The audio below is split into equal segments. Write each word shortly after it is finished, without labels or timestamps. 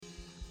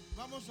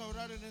Vamos a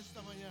orar en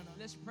esta mañana.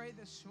 Let's pray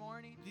this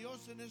morning.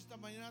 Dios, en esta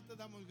mañana te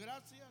damos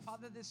gracias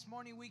Father, this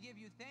morning we give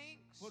you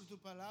thanks por tu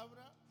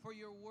palabra, for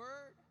your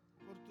word,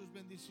 por tus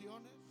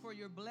bendiciones, for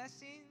your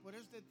blessing, por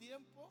este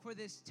tiempo, for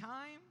this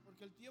time,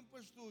 porque el tiempo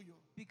es tuyo.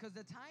 because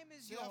the time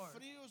is Sea yours.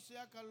 frío,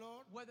 sea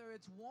calor, Whether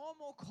it's warm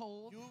or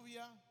cold,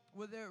 lluvia,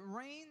 whether it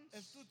rains,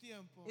 es tu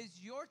tiempo. it's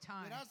your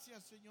time.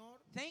 Gracias, Señor.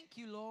 Thank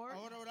you, Lord.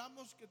 Ahora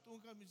oramos que tú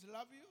unjas mis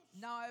labios,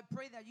 Now I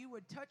pray that you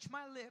would touch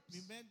my mi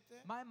lips,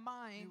 mente, my mi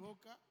mind,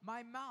 boca,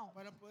 my mouth,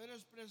 para poder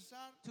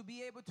expresar to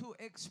be able to lo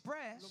que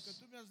express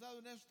tú me has dado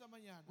en esta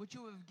mañana. what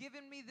you have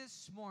given me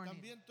this morning.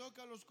 También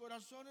toca los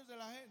corazones de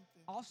la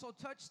gente, Also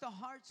touch the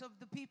hearts of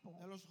the de people,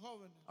 los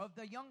jóvenes, of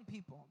the young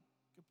people,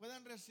 que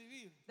puedan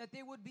recibir that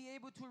they would be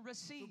able to tu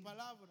receive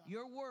palabra.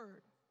 your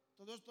word.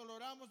 Todo esto lo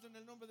oramos en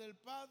el nombre del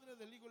Padre,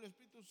 del Hijo y del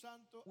Espíritu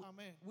Santo.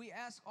 Amén. We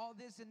ask all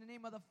this in the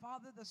name of the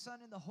Father, the Son,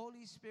 and the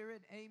Holy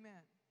Spirit.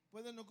 Amen.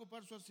 Pueden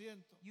ocupar su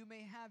asiento. You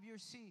may have your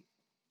seat.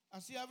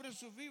 Así abre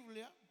su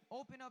Biblia.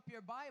 Open up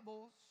your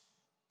Bibles.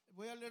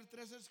 Voy a leer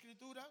tres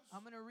escrituras.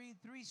 I'm going to read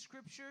 3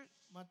 scriptures.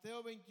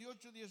 Mateo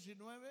 28:19.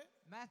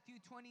 Matthew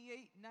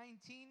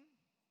 28:19.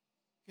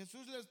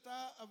 Jesús le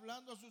está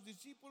hablando a sus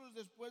discípulos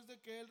después de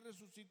que Él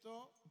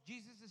resucitó.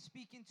 Jesus is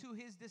speaking to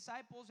his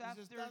disciples Les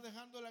está after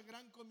dejando la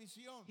gran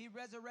comisión. he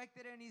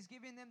resurrected, and he's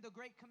giving them the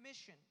Great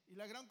Commission. Y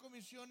la gran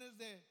comisión es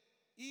de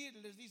ir,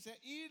 les dice,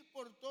 ir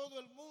por todo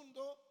el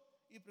mundo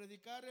y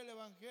predicar el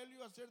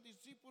Evangelio, hacer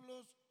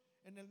discípulos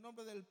en el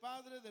nombre del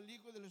Padre, del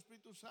Hijo y del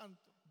Espíritu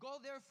Santo. Go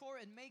therefore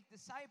and make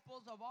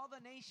disciples of all the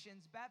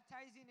nations,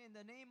 baptizing in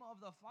the name of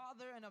the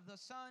Father and of the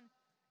Son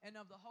and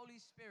of the Holy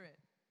Spirit.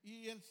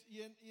 Y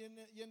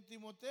en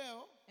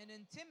Timoteo, And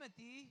in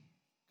Timothy,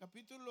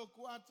 capítulo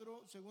 4,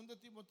 2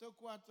 Timoteo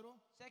 4,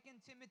 2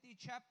 Timothy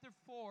chapter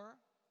 4,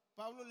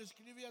 Pablo le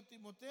escribe a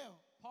Timoteo.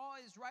 Paul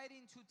is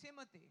writing to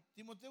Timothy.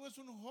 Timoteo es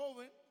un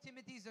joven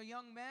Timothy is a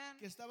young man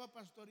que estaba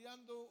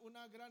pastoreando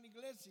una gran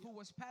iglesia who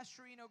was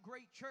pastoring a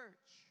great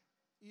church,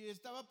 y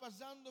estaba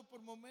pasando por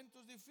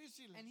momentos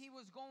difíciles. and he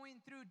was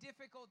going through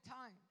difficult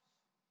times.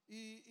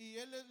 Y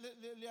él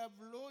le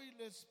habló y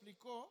le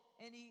explicó.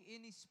 And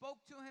he spoke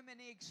to him and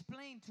he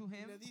explained to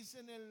Y le him. dice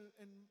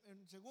en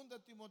 2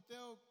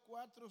 Timoteo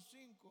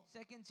 4:5,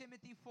 2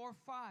 Timothy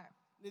 4:5.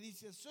 le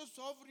dice, sé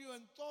sobrio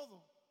en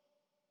todo,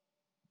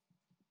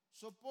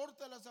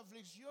 soporta las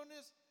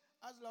aflicciones,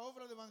 haz la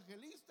obra de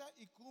evangelista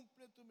y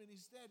cumple tu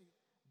ministerio.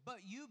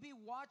 But you be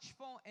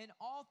watchful in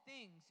all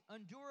things,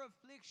 endure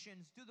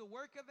afflictions, do the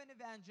work of an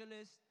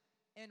evangelist,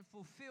 and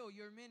fulfill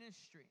your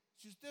ministry.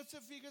 Si usted se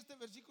fija, este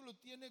versículo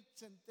tiene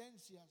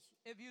sentencias.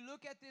 If you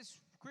look at this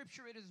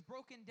scripture, it is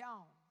broken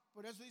down.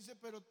 Por eso dice,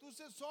 pero tú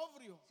sé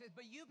sobrio It says,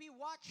 but you be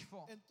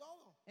watchful en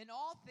todo. in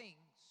all things.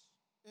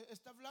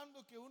 Está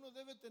hablando que uno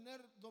debe tener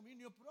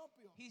dominio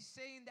propio, He's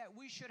saying that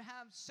we should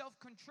have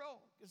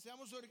self-control, que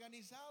seamos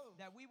organizados,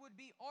 that we would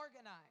be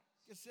organized,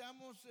 que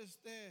seamos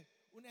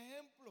un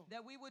ejemplo,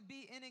 that we would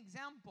be an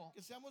example,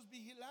 que seamos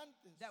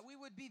vigilantes. that we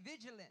would be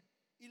vigilant.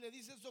 Y le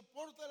dice,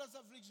 soporta las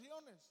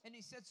aflicciones. And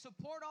he said,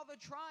 support all the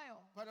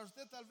trial. Para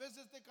usted tal vez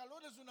este calor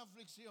es una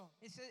aflicción,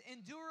 He said,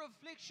 endure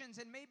afflictions,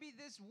 and maybe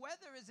this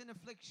weather is an pero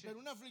affliction.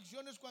 una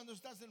aflicción es cuando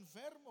estás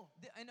enfermo.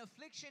 An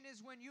affliction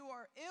is when you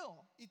are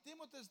ill. Y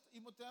Timoteo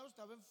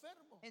estaba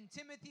enfermo. And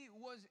Timothy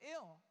was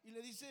ill. Y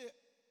le dice,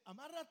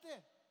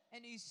 amárrate,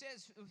 And he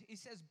says,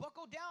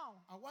 buckle down.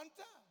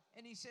 aguanta,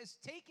 And he says,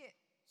 take it.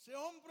 sé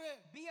hombre,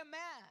 Be a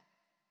man.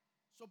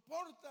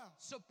 soporta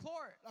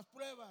Support las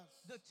pruebas,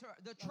 the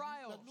las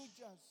trials,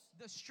 luchas,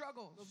 the los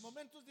struggles,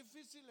 momentos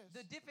difíciles.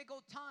 the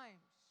difficult times,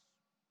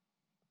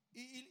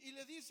 Y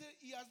le dice,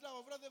 y haz la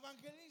obra de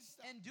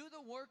evangelista. and do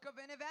the work of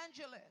an O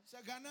evangelist.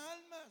 sea, gana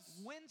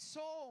almas. Win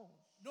souls.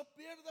 No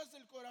pierdas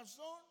el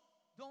corazón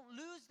Don't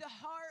lose the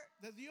heart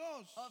de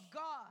Dios, of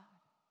God,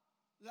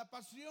 la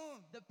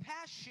pasión the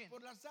passion por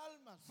las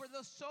almas. for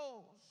the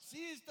souls.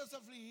 Sí estás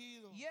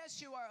afligido,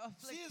 Yes, you are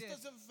sí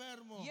estás afflicted.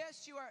 enfermo,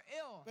 Yes, you are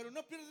ill. pero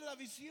no pierdas la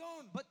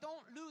visión. But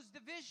don't lose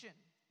the vision.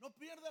 No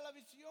pierda la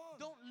visión.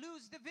 Don't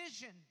lose the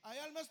vision. Hay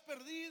almas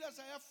perdidas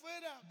allá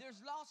afuera,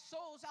 There's lost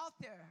souls out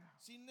there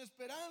sin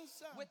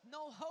esperanza, with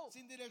no hope,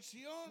 sin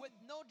dirección, with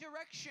no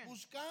direction,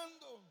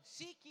 buscando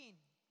seeking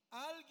a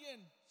alguien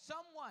que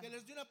someone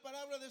les dé una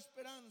palabra de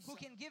esperanza. who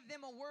can give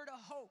them a word of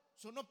hope.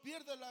 So, no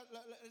pierda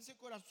ese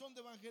corazón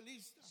de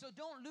evangelista. So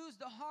don't lose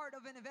the heart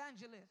of an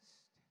evangelist.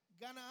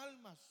 Gana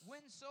almas.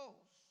 Win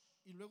souls.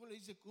 Y luego le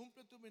dice,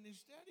 cumple tu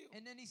ministerio.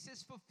 And then he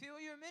says, fulfill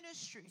your O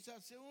ministry. sea,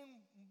 sé un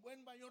buen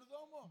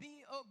mayordomo.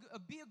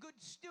 Be a good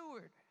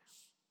steward.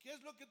 ¿Qué es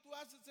lo que tú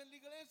haces en la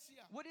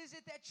iglesia? What is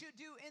it that you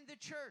do in the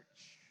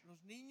church? Los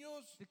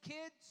niños, The los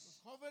kids,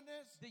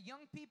 jóvenes, the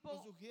young los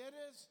people,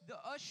 sugieres, the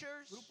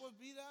ushers, grupos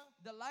vida.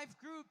 the life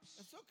groups.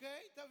 Es ok,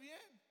 está bien.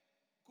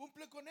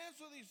 Cumple con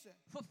eso, dice.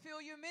 Fulfill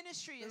your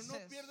ministry, it Pero no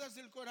says. pierdas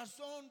el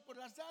corazón por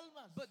las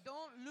almas. But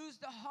don't lose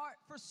the heart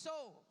for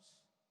souls.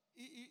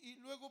 Y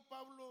luego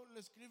Pablo le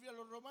escribe a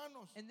los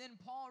romanos. And then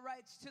Paul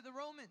writes to the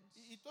Romans.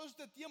 Y todo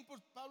este tiempo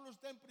Pablo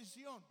está en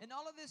prisión. And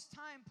all of this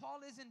time,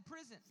 Paul is in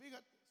prison.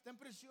 Fíjate, está en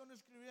prisión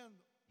escribiendo.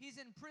 He's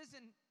in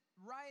prison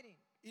writing.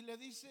 Y le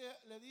dice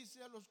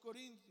a los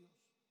corintios,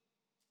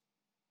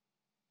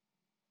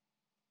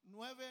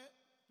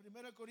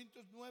 1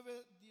 Corintios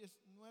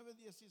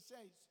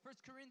 9:16. 1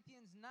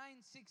 Corinthians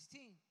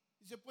 9:16.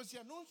 Dice, pues si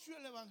anuncio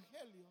el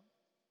evangelio,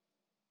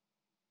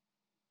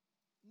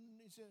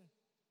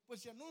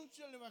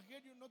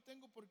 no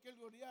tengo por qué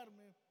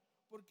gloriarme,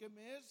 porque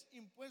me es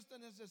impuesta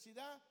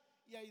necesidad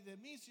y ay de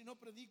mí si no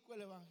predico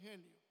el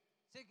evangelio.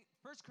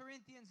 1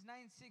 Corinthians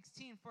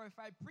 9:16. For if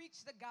I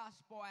preach the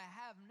gospel, I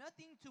have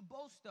nothing to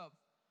boast of,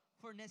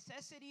 for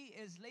necessity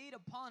is laid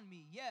upon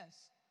me.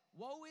 Yes,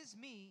 woe is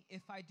me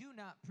if I do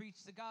not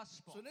preach the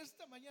gospel. So, en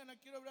esta mañana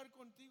quiero hablar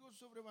contigo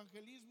sobre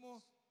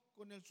evangelismo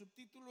con el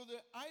subtítulo de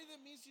ay de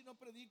mí si no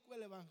predico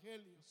el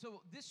evangelio.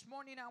 So this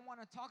morning I want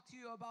to talk to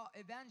you about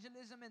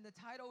evangelism, and the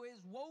title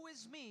is Woe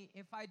is me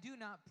if I do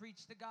not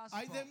preach the gospel.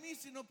 Ay de mí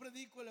si no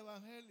predico el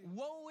evangelio.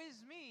 Woe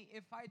is me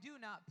if I do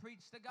not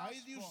preach the gospel.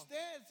 Ay de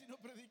usted si no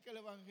predica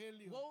el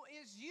evangelio. Woe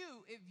is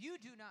you if you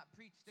do not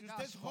preach the Si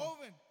usted es gospel.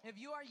 joven, If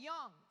you are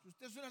young, si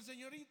usted es una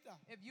señorita,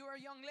 if you are a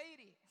young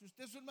lady, si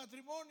usted es un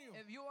matrimonio,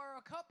 if you are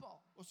a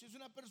couple, o si es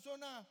una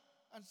persona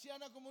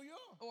anciana como yo,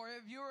 or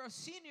if you're a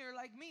senior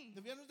like me,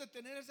 debíamos de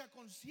tener esa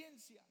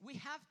conciencia we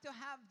have to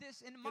have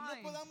this in que no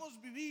mind, podamos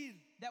vivir,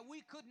 that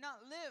we could not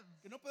live,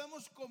 que no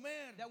podamos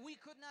comer, that we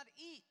could not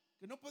eat,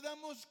 que no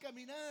podamos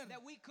caminar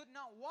that we could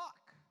not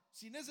walk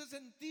sin ese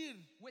sentir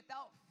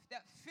without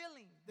that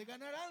feeling de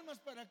ganar almas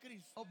para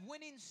Cristo. of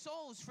winning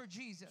souls for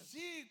Jesus.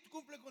 Sí,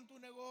 cumple con tu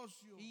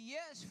negocio,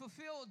 Yes,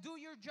 do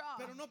your job,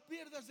 pero no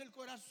pierdas el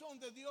corazón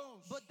de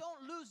Dios. but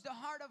don't lose the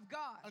heart of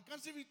God.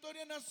 Alcance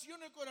Victoria nació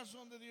en el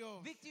corazón de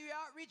Dios. Victory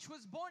Outreach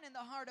was born in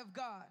the heart of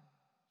God.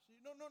 Sí,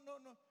 no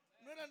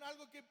eran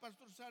algo que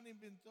Pastor San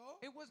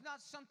inventó. It was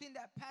not something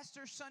that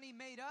Pastor Sonny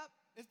made up.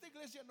 Esta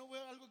iglesia no fue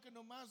algo que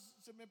nomás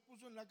se me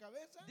puso en la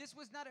cabeza. This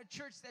was not a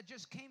church that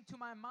just came to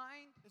my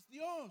mind. Es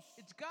Dios.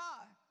 It's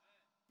God.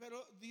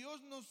 Pero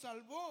Dios nos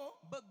salvó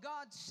But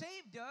God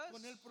saved us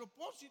con el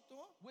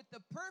propósito with the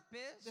de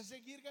purpose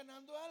seguir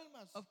ganando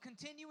almas. of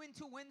continuing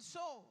to win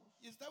souls.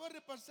 Y estaba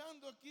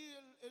repasando aquí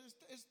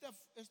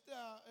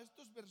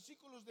estos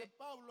versículos de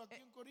Pablo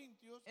aquí en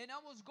Corintios. And I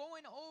was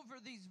going over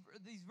these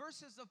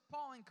verses of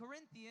Paul in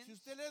Corinthians. Si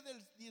usted lee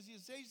del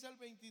 16 al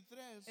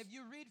 23, If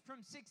you read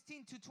from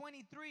 16 to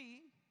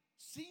 23,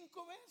 5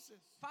 veces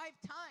 5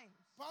 times,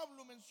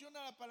 Pablo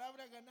menciona la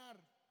palabra ganar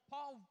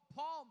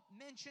Paul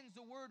mentions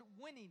the word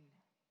winning,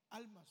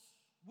 almas,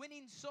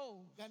 winning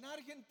souls, ganar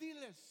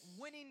gentiles,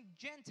 winning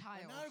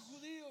Gentiles, ganar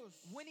judíos,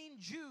 winning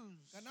Jews,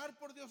 ganar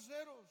por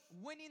dioseros.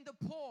 winning the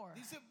poor.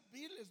 Dice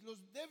viles, los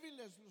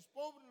débiles, los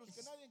pobres, los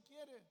que nadie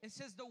quiere, It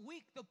says the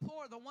weak, the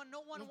poor, the one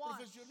no one los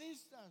wants,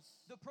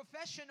 profesionistas, the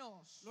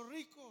professionals, los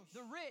ricos.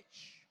 the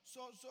rich.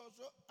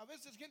 A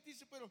veces gente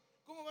dice, pero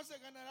 ¿cómo vas a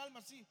ganar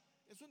almas? Sí,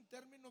 es un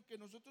término que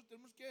nosotros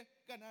tenemos que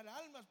ganar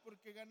almas,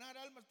 porque ganar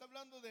almas está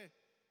hablando de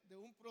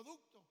un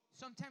producto.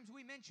 Sometimes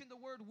we mention the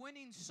word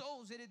winning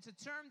souls, and it's a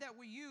term that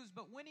we use,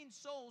 but winning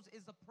souls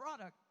is a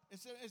product.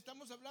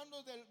 Estamos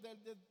hablando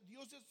de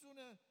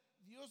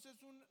Dios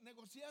es un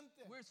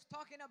negociante, We're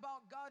talking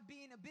about God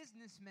being a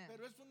businessman,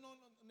 pero es un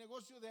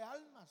negocio de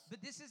almas.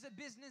 but this is a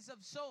business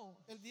of souls.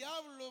 El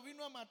diablo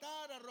vino a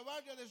matar, a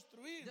robar y a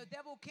destruir, The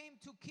devil came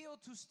to kill,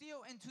 to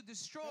steal, and to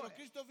destroy. pero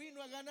Cristo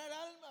vino a ganar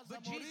almas,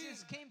 But a morir.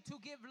 Jesus came to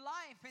give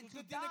life and to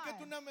Usted tiene que die.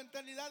 tener una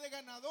mentalidad de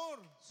ganador,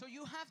 So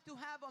you have to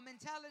have a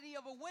mentality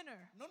of a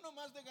winner, no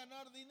nomás de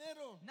ganar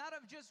dinero, not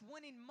of just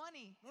winning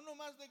money, no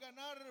nomás de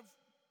ganar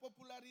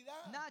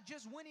popularidad, not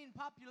just winning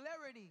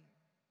popularity,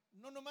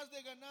 no nomás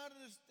de ganar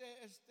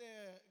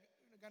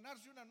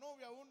ganarse una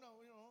novia,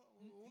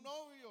 un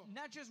novio,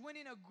 not just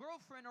winning a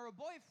girlfriend or a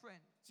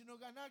boyfriend, sino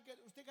ganar que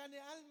usted gane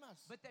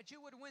almas. but that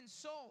you would win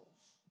souls.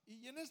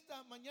 Y en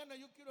esta mañana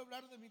yo quiero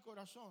hablar de mi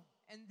corazón.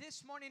 And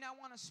this morning I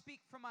want to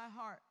speak from my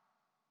heart.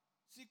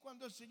 Si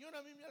cuando el Señor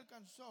a mí me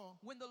alcanzó,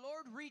 When the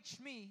Lord reached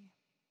me,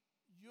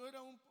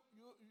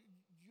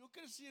 yo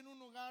crecí en un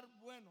hogar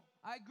bueno.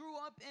 I grew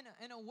up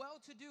in a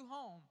well-to-do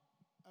home.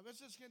 A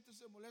veces gente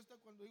se molesta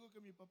cuando digo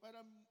que mi papá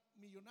era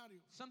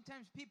millonario.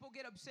 Sometimes people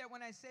get upset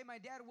when I say my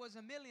dad was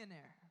a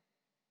millionaire.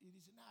 Y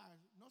dicen,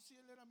 no, si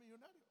él era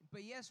millonario,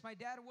 But yes, my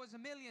dad was a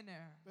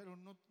millionaire, pero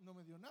no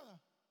me dio nada.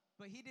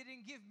 but he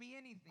didn't give me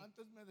anything.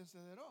 Antes me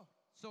desheredó.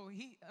 So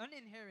he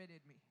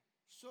uninherited me.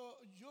 So,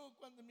 yo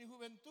cuando en mi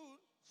juventud,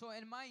 So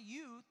in my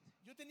youth,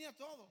 yo tenía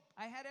todo.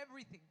 I had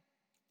everything.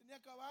 Tenía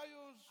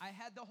caballos I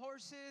had the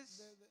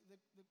horses.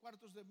 de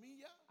cuartos de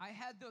milla, I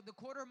had the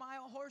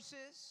quarter-mile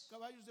horses.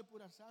 caballos de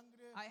pura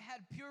sangre, I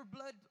had pure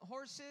blood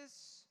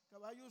horses.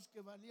 caballos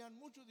que valían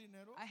mucho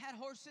dinero. I had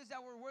horses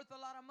that were worth a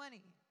lot of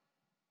money.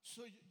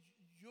 So,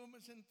 yo me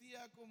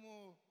sentía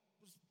como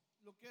pues,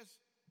 lo que es.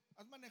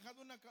 ¿Has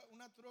manejado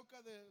una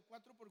troca de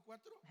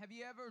 4x4? Have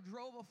you ever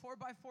drove a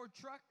 4x4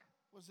 truck?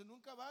 Pues en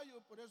un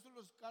caballo, por eso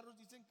los carros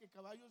dicen que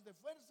caballos de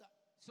fuerza.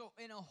 So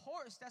in a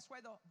horse, that's why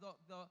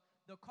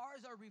the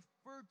cars are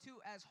referred to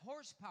as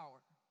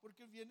horsepower,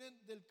 Porque vienen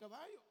del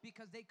caballo.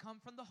 because they come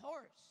from the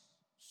horse.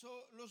 So,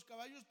 los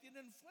caballos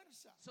tienen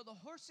fuerza. So the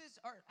horses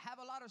have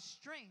a lot of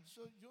strength.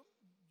 So, yo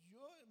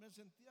me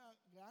sentía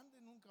grande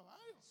en un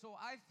caballo. So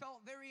I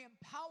felt very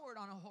empowered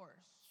on a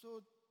horse.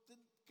 So,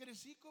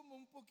 crecí como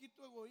un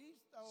poquito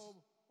egoísta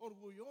o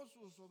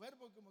orgulloso o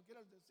soberbo, como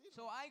quieras decir.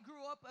 So I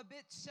grew up a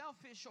bit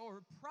selfish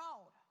or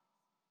proud.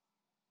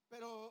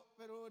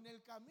 Pero en el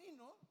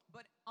camino,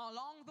 But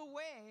along the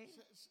way,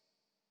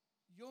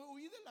 yo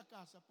huí de la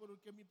casa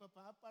porque mi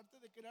papá, aparte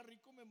de que era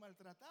rico, me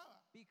maltrataba.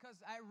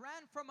 because I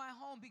ran from my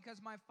home because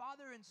my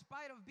father, in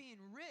spite of being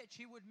rich,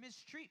 he would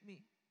mistreat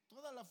me.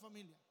 Toda la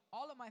familia.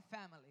 All of my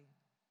family.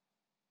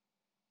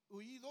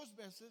 Huí 2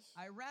 veces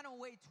I ran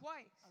away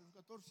twice. a los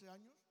 14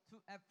 años.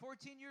 At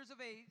 14 years of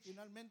age.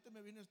 Finalmente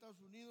me vine a Estados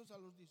Unidos a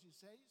los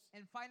 16.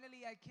 And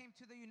finally I came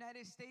to the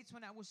United States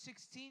when I was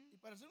 16. Y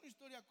para hacer una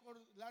historia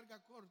larga,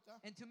 corta,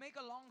 And to make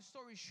a long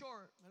story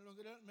short, me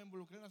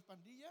involucré en las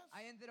pandillas.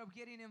 I ended up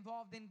getting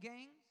involved in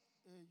gangs.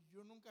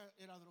 Yo nunca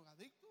era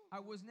drogadicto. I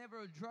was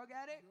never a drug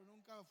addict. Yo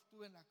nunca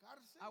estuve en la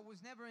cárcel. I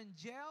was never in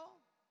jail.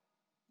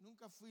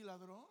 Nunca fui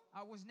ladrón.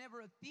 I was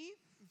never a thief.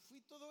 Y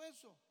fui todo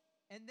eso.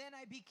 And then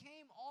I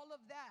became all of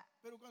that.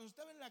 Pero cuando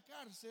estaba en la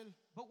cárcel,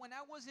 But when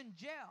I was in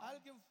jail,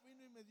 alguien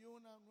vino y me dio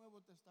un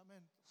Nuevo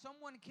Testamento.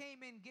 someone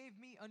came and gave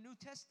me a New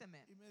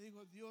Testament. Y me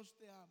dijo, Dios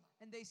te ama.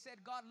 And they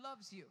said, God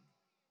loves you.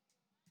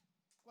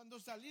 Cuando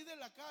salí de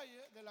la calle,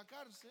 de la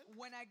cárcel,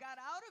 When I got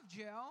out of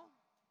jail,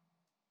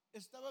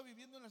 estaba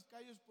viviendo en las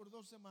calles por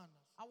 2 semanas.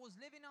 I was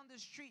living on the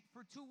street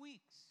for 2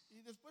 weeks. Y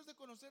después de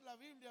conocer la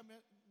Biblia,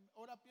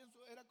 ahora pienso,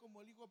 era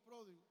como el hijo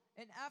pródigo.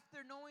 And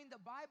after knowing the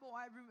Bible,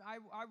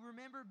 I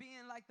remember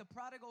being like the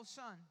prodigal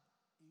son.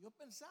 Y yo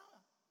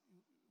pensaba,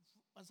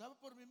 pasaba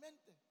por mi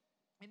mente.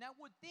 And I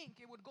would think,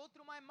 it would go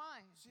through my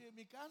mind. Si en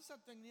mi casa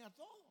tenía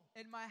todo,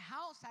 In my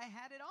house, I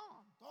had it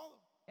all. todo.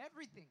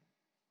 Everything.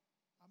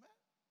 Amén.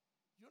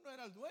 Yo no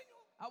era el dueño,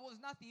 I was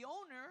not the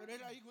owner, pero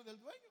era hijo del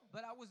dueño.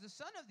 but I was the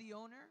son of the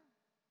owner.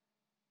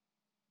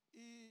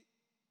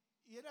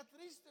 Y era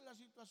triste la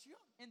situación,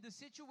 And the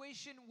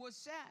situation was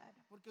sad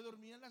porque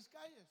dormía en las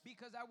calles.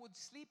 because I would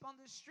sleep on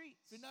the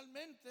streets.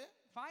 Finalmente,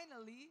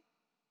 Finally,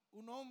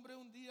 un hombre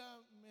un día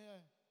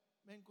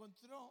me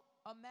encontró.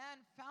 a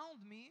man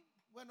found me.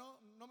 Bueno,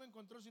 no me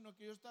encontró, sino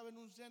que yo estaba en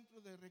un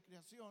centro de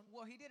recreación.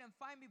 Well, he didn't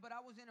find me, but I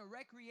was in a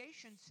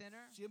recreation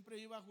center. Siempre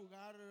iba a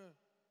jugar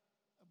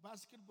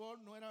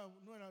básquetbol, no era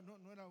bueno,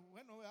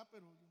 ¿verdad?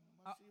 Pero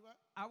nomás iba.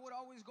 I would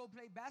always go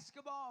play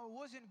basketball. I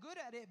wasn't good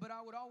at it, but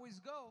I would always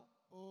go.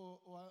 O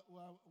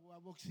a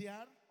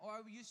boxear. Or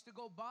I used to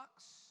go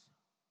box.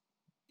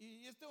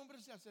 Y este hombre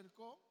se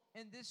acercó,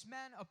 And this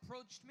man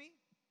approached me.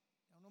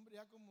 un hombre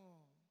ya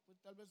como, pues,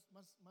 tal vez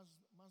más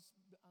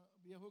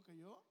viejo que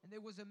yo. And there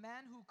was a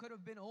man who could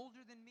have been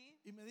older than me.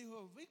 Y me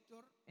dijo,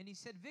 Víctor, And he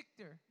said,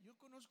 Victor, yo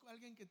conozco a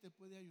alguien que te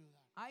puede ayudar.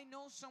 I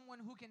know someone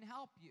who can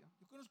help you.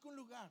 Yo conozco un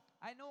lugar.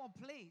 I know a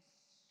place.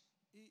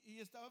 Y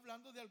estaba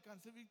hablando de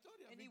Alcance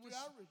Victoria, And Victory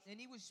Outreach.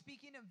 he was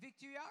speaking of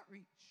Victory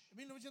Outreach En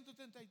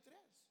 1933.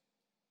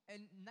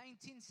 in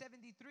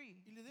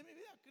 1973. Y le di mi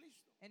vida a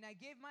Cristo. And I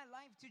gave my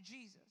life to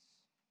Jesus.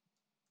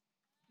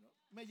 ¿No?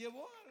 Me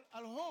llevó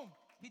al home.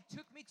 He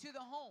took me to the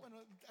home.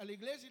 Bueno, a la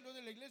iglesia, y luego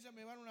de la iglesia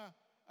me llevaron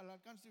al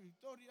Alcance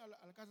Victoria,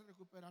 a la casa de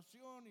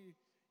recuperación, y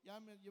ya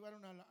me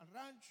llevaron al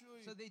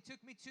rancho. So they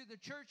took me to the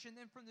church, and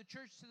then from the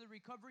church to the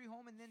recovery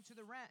home, and then to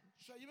the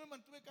ranch. So, allí me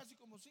mantuve casi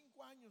como 5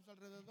 años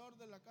alrededor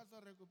de la casa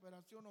de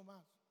recuperación o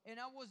más. And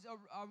I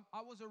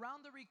was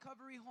around the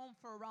recovery home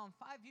for around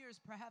 5 years,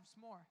 perhaps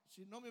more.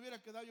 Si no me hubiera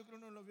quedado, yo creo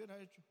no lo hubiera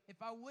hecho.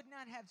 If I would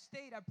not have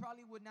stayed, I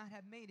probably would not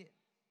have made it.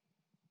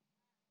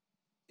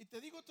 Y te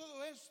digo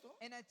todo esto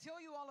And I tell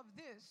you all of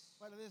this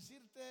para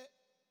decirte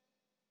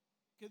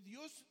que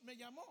Dios me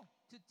llamó.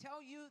 to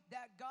tell you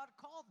that God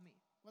called me.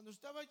 Cuando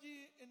estaba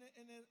allí,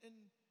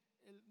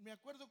 me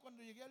acuerdo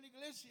cuando llegué a la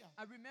iglesia,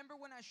 I remember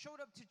when I showed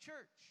up to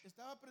church,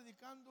 estaba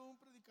predicando un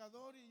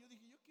predicador y yo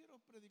dije, yo quiero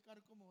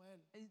predicar como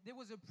él. and there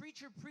was a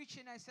preacher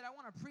preaching. I said, I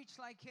want to preach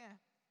like him.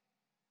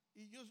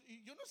 Y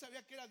yo no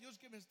sabía que era Dios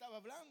que me estaba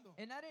hablando.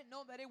 And I didn't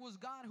know that it was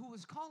God who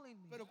was calling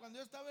me. Pero cuando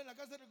yo estaba en la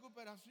casa de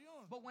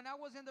recuperación, But when I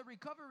was in the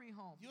recovery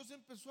home, Dios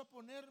empezó a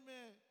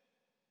ponerme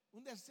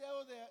un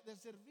deseo de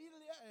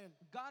servirle a él.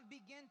 God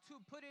began to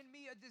put in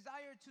me a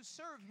desire to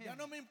serve Ya him.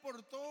 no me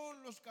importó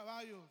los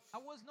caballos. I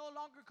was no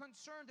longer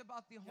concerned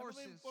about the Ya no me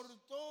horses.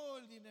 importó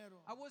el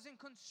dinero. I wasn't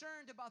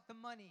concerned about the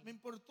money. Me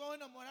importó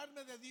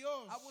enamorarme de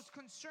Dios. I was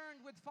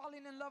concerned with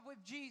falling in love with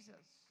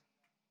Jesus.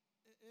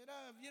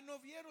 Era bien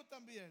noviero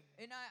también,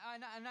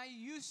 And I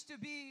used to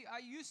be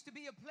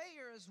a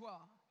player as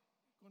well.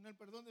 con el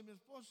perdón de mi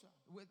esposa.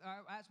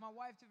 I asked my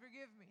wife to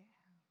forgive me.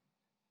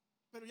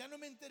 Pero ya no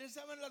me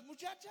interesaban las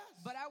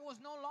muchachas. But I was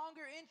no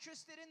longer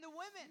interested in the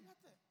women.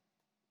 Fíjate.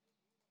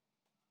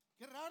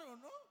 Qué raro,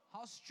 ¿no?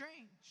 How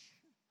strange.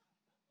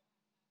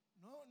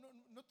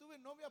 No tuve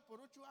novia por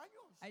 8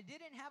 años. I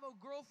didn't have a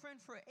girlfriend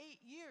for 8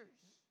 years.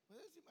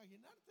 ¿Puedes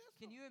imaginarte eso?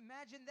 Can you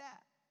imagine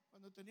that?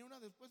 Cuando tenía una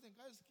después en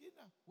cada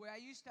esquina. Where I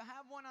used to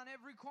have one on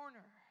every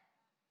corner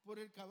Por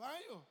el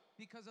caballo.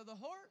 because of the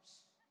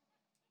horse.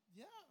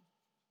 Ya.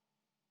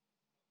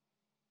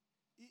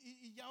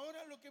 Y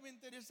ahora lo que me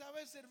interesaba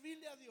es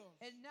servirle a Dios.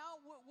 And now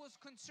what was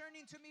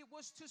concerning to me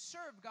was to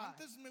serve God.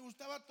 Antes me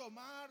gustaba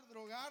tomar,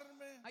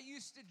 drogarme, I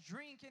used to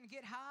drink and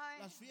get high,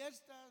 las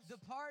fiestas, the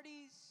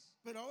parties,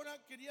 pero ahora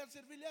quería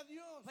servirle a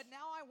Dios. but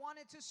now I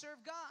wanted to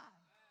serve God.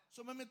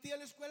 So me metí a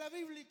la escuela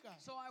bíblica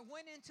So I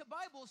went into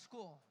Bible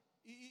school.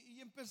 y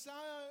empecé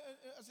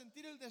a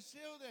sentir el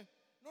deseo de,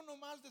 no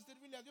nomás de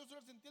servirle a Dios, solo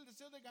sentí el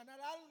deseo de ganar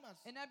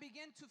almas. And I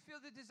began to feel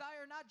the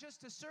desire not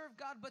just to serve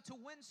God, but to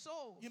win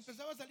souls. Y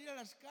empezaba a salir a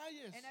las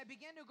calles. And I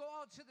began to go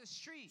out to the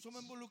streets. So me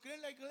involucré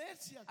en la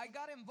iglesia. I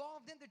got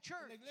involved in the En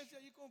church. la iglesia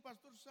allí con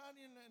Pastor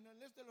Sani en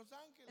el este de Los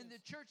Ángeles. In the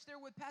church there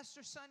with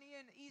Pastor Sonny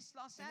in East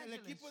Los En el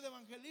Angeles. equipo de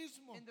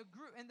evangelismo. In the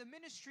group, in the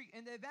ministry,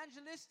 in the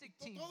evangelistic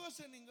team. Todo es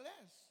en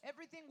inglés.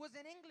 Everything was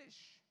in English.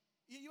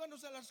 Y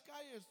íbamos a las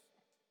calles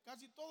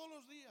casi todos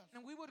los días.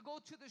 And we would go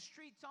to the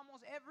streets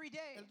almost every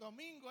day. El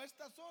domingo a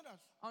estas horas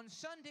On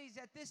Sundays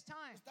at this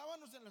time,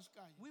 estábamos en las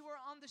calles. we were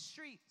on the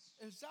streets.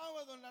 El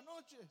sábado en la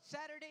noche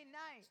Saturday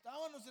night,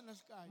 estábamos en las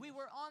calles. we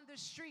were on the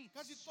streets.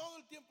 Casi todo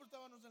el tiempo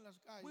estábamos en las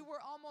calles. We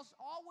were almost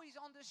always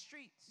on the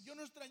streets. Yo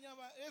no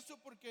extrañaba eso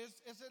porque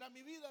esa era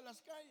mi vida, las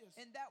calles.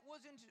 And that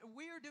wasn't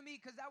weird to me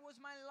because that was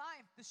my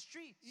life, the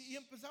streets. Y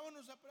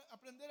empezábamos a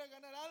aprender a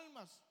ganar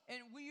almas.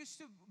 And we used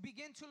to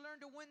begin to learn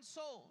to win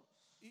souls.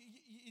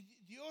 Y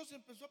Dios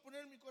empezó a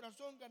poner en mi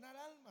corazón ganar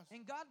almas.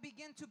 And God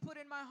began to put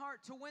in my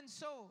heart to win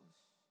souls.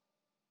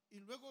 Y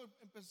luego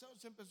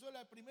se empezó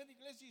la primera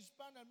iglesia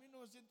hispana en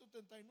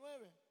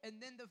 1939. And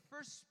then the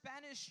first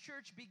Spanish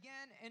church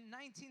began in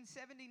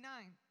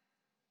 1979.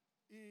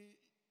 Y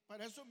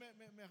para eso me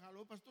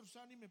jaló Pastor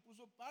Sani y me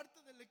puso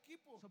parte del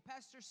equipo So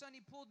Pastor Sonny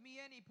pulled me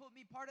in. He put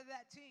me part of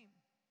that team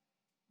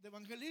de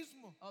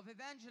evangelismo of de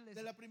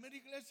evangelism, la primera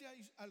iglesia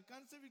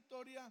Alcance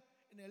Victoria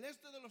en el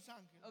este de Los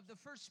Ángeles. of the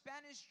first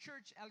Spanish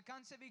church,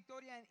 Alcance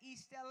Victoria in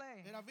East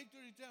LA. Era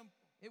Victory Temple.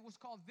 It was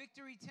called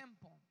Victory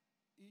Temple.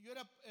 Y yo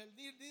era el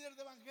líder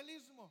de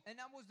evangelismo, And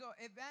I was the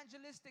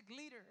evangelistic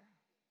leader.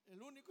 el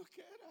único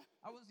que era.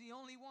 I was the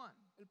only one.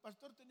 El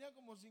pastor tenía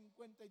como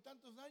 50 y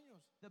tantos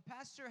años. The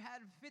pastor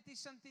had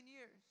 50-something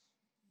years.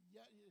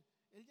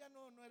 Él ya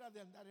no era de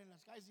andar en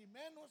las calles y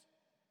menos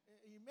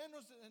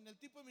en el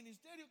tipo de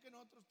ministerio que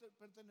nosotros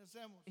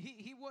pertenecemos.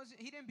 He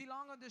didn't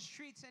belong on the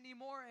streets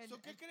anymore. And, So,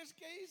 ¿qué crees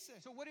que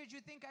hice? so what did you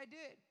think I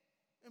did?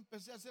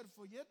 Empecé a hacer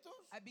folletos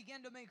I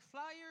began to make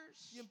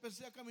flyers. y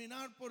empecé a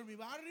caminar por mi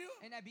barrio.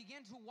 And I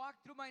began to walk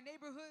through my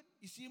neighborhood.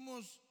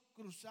 Hicimos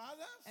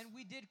cruzadas, And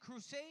we did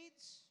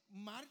crusades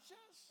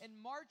marchas, and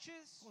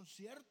marches,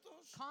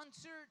 conciertos.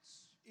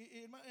 concerts. Y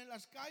en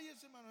las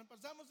calles, hermano,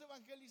 empezamos a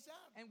evangelizar.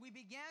 And we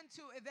began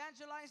to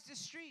evangelize the Y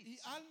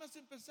streets. almas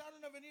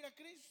empezaron a venir a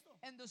Cristo.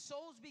 And the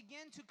souls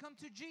began to come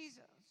to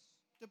Jesus.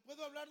 Te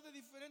puedo hablar de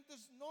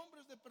diferentes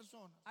nombres de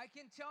personas. I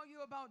can tell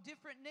you about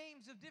different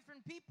names of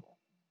different people.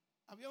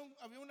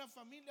 Había una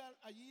familia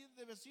allí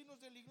de vecinos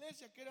de la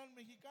iglesia que eran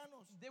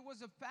mexicanos, There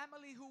was a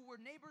family who were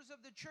neighbors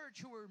of the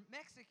church who were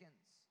Mexicans,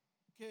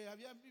 que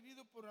habían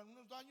vivido por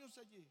algunos años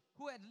allí.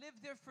 who had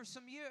lived there for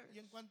some years. Y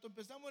en cuanto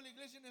empezamos la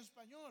iglesia en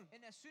español,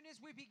 And as soon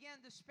as we began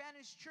the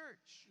Spanish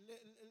church,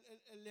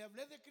 le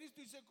hablé de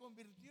Cristo y se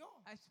convirtió.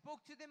 I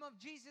spoke to them of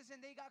Jesus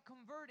and they got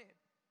converted.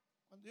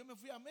 Cuando yo me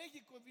fui a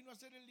México, vino a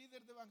ser el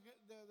líder de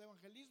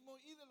evangelismo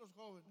y de los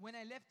jóvenes. When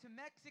I left to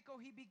Mexico,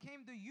 he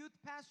became the youth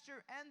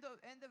pastor and the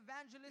Y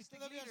evangelistic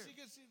todavía leader.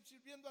 sigue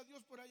sirviendo a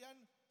Dios por allá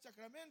en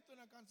Sacramento, en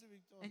Alcance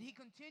Victoria. And he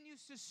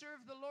continues to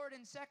serve the Lord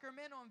in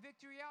Sacramento on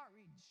Victory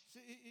Outreach.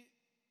 Sí,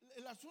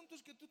 el asunto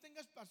es que tú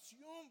tengas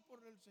pasión por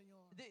el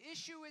Señor, The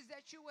issue is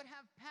that you would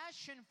have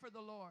passion for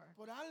the Lord,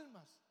 por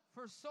almas.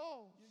 for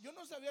souls. Yo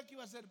no sabía que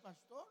iba a ser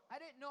pastor. I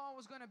didn't know I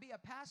was going to be a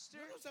pastor.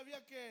 Yo no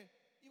sabía que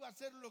iba a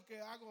hacer lo que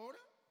hago ahora.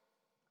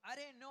 I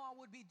didn't know I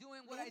would be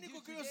doing Lo what I do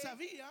único que yo today.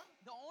 sabía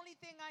The only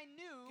thing I que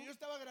knew yo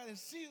estaba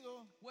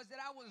agradecido was that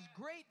I was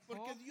grateful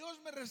porque Dios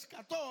me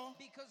rescató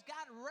because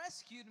God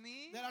rescued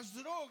me de las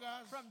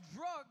drogas, from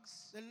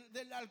drugs,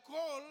 del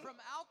alcohol, from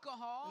de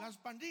alcohol, las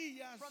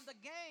pandillas, from the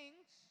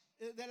gangs,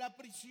 de la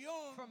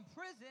prisión, from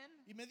prison,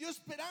 y me dio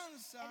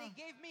esperanza, and he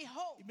gave me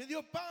hope, y me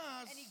dio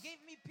paz, and he gave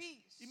me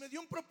peace, y me dio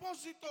un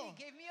propósito. and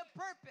he gave me a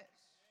purpose.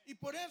 Y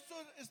por eso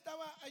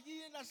estaba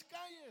allí en las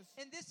calles,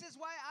 And this is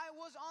why I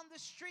was on the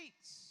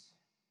streets,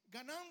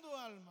 ganando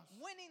almas.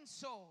 winning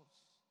souls.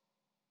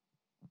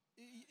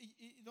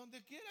 Y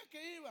donde quiera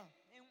que iba,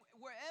 And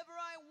wherever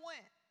I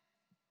went,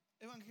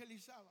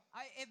 evangelizaba.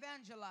 I Y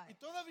evangelized,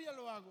 todavía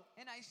lo hago.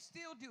 and I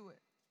still do it.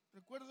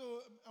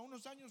 Recuerdo, a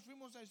unos años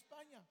fuimos a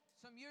España.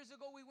 Some years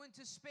ago, we went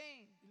to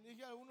Spain, Y le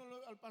dije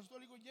al pastor,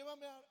 le digo,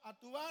 llévame a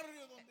tu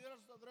barrio donde eras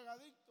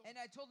drogadicto. and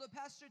I told the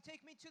pastor,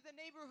 take me to the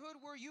neighborhood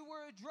where you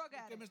were a drug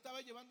Que me addict,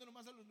 estaba llevando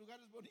nomás a los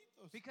lugares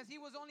bonitos. because he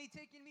was only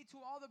taking me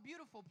to all the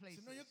beautiful Dice,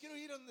 places. no, yo quiero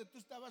ir donde tú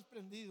estabas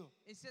prendido.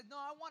 He said, no,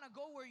 I want to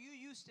go where you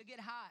used to get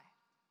high.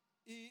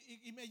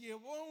 Y me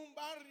llevó a un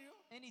barrio.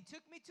 And he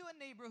took me to a Y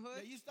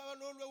neighborhood, ahí estaba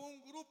luego un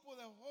grupo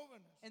de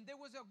jóvenes. and there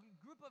was a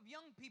group of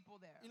young people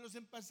there. Y los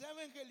empecé a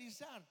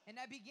evangelizar. And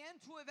I began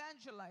to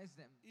evangelize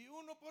them. Y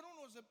uno por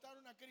uno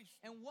aceptaron a Cristo.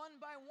 And one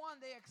by one,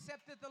 they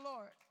accepted the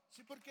Lord.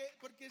 Sí, porque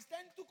está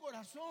en tu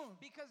corazón.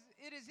 because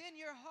it is in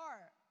your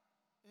heart.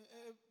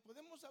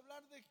 Podemos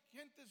hablar de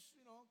gentes,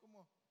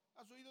 como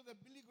has oído de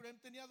Billy Graham,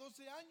 tenía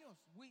 12 años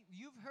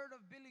You've heard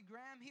of Billy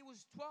Graham. He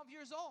was 12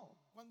 years old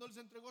cuando él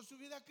se entregó su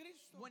vida a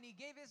Cristo. when he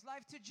gave his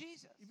life to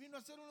Jesus. Y vino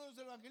a ser uno de los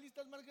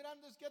evangelistas más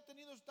grandes que ha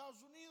tenido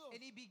Estados Unidos.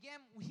 And he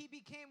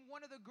became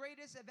one of the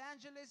greatest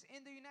evangelists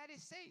in the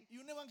United States. Y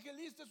un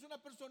evangelista es una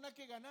persona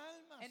que gana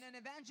almas. And an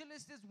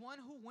evangelist is one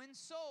who wins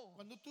souls.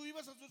 Cuando tú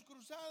ibas a sus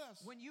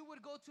cruzadas, When you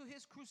would go to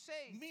his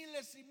crusade,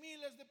 miles y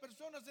miles de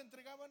personas se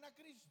entregaban a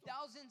Cristo.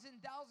 thousands and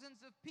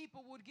thousands of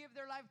people would give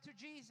their life to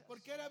Jesus. ¿Por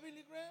qué era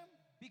Billy Graham?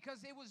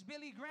 Because it was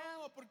Billy Graham?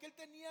 No, porque él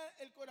tenía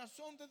el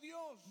corazón de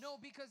Dios. No,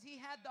 because he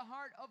had the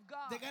heart of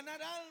God De ganar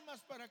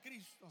almas para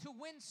Cristo. to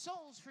win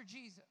souls for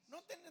Jesus. No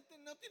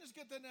tienes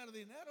que tener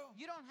dinero.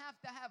 You don't have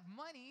to have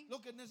money. Lo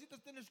que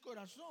necesitas tener es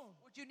corazón.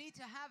 What you need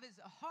to have is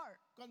a heart.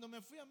 Cuando me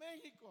fui a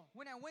México,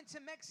 When I went to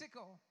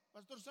Mexico,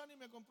 Pastor Sani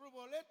me compró un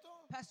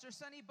boleto, Pastor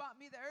Sonny bought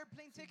me the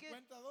airplane ticket,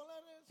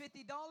 $50,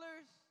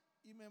 $50,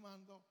 y me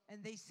mandó.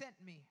 and they sent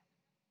me.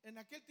 En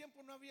aquel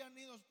tiempo no había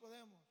Unidos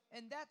Podemos.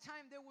 And that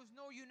time there was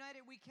no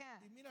United We Y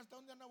Can. mira hasta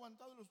dónde han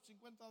aguantado los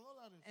 $50.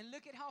 And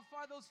look at how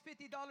far those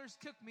 $50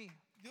 took me.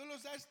 Dios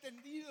los ha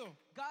extendido.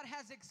 God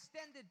has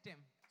extended them.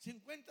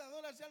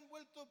 $50 se han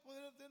vuelto a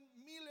poder tener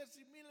miles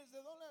y miles de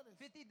dólares.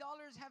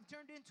 $50 have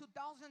turned into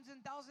thousands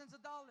and thousands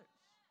of dollars.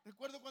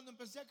 Recuerdo cuando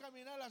empecé a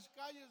caminar las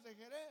calles de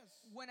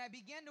Jerez When I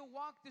began to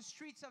walk the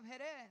streets of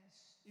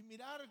Jerez y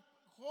mirar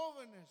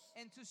jóvenes,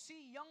 and to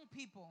see young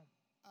people,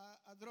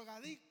 a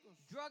drogadictos,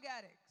 drug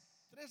addicts,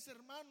 3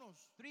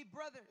 hermanos, 3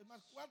 brothers, es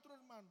más 4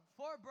 hermanos,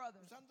 4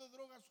 brothers, usando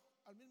drogas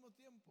al mismo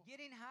tiempo.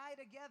 getting high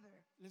together.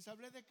 Les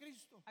hablé de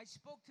Cristo. I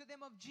spoke to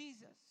them of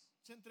Jesus.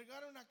 Se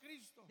entregaron a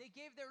Cristo. They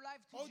gave their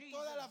life to Hoy Jesus.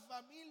 toda la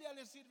familia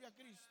le sirve a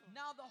Cristo.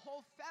 Now the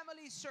whole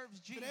family serves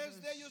Jesus. 3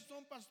 de ellos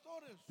son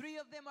pastores 3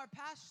 of them are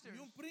pastors.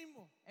 y un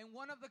primo. And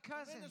one of the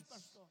También cousins es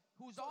pastor.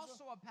 who's So-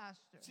 also a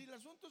pastor. Si el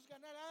asunto es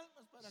ganar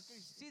almas para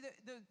Cristo. See,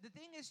 the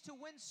thing is to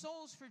win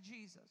souls for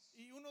Jesus.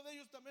 Y uno de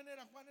ellos también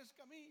era Juan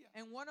Escamilla,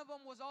 And one of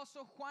them was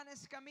also Juan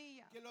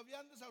Escamilla, que lo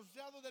habían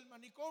desahuciado del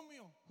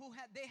manicomio who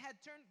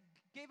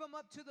gave him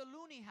up to the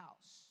loony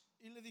house.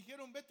 y le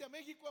dijeron, vete a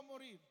México a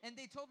morir. And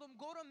they told him,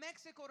 go to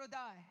Mexico to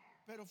die.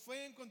 Pero fue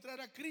a encontrar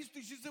a Cristo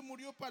y sí se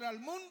murió para el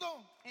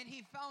mundo, And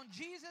he found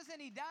Jesus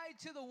and he died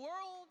to the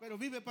world, pero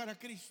vive para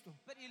Cristo.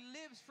 but he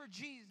lives for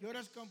Jesus. Y ahora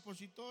es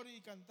compositor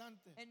y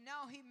cantante. And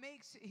now he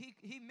makes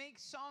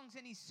songs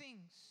and he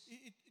sings.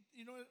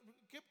 Y no,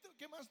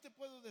 ¿qué más te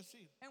puedo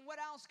decir? And what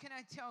else can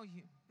I tell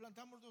you?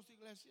 Plantamos 2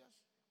 iglesias,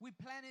 We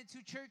planted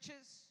 2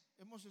 churches.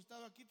 hemos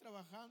estado aquí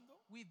trabajando,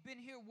 We've been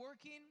here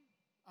working.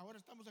 ahora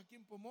estamos aquí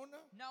en Pomona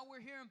Now we're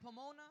here in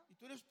Pomona, y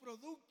tú eres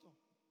producto.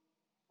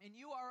 and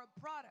you are a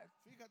product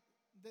Fíjate,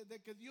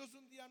 desde que Dios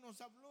un día nos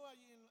habló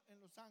allí en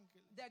Los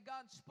Ángeles. that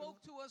God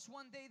spoke to us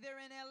one day there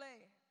in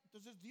LA.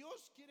 Entonces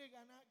Dios quiere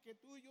ganar, que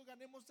tú y yo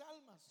ganemos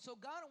almas. So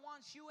God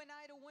wants you and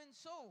I to win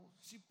souls.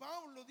 Si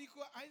Pablo dijo,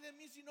 ay de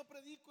mí si no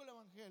predico el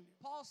evangelio.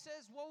 Paul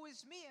says, woe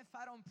is me if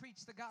I don't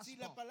preach the Si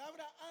la gospel.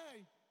 palabra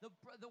ay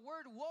The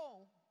word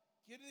woe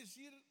quiere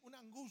decir una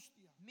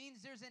angustia,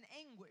 means there's an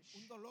anguish,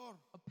 un dolor.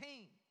 a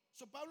pain.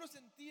 So Pablo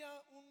sentía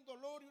un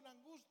dolor y una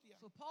angustia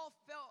So Paul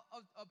felt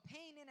a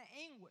pain and an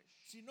anguish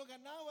si no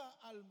ganaba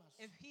almas.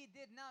 if he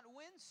did not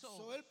win souls.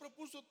 So él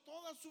propuso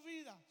toda su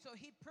vida So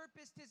he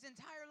purposed his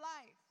entire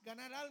life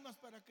ganar almas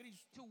para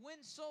Cristo. to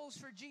win souls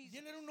for Y Jesus.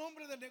 él era un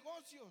hombre de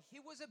negocios. He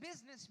was a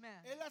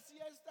businessman. Él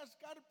hacía estas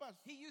carpas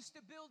He used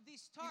to build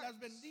these y las tarps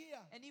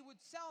vendía and he would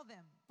sell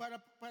them para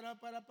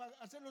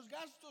hacer los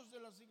gastos de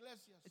las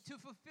iglesias, to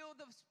fulfill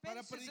the para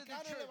expenses of the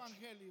predicar el church,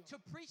 evangelio. to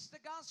preach the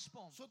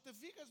gospel. So te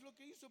fijas lo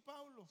que hizo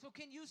Pablo. So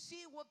can you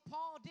see what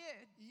Paul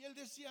did? Y él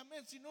decía,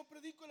 amén, si no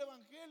predico el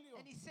evangelio,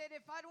 And he said,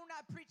 if I do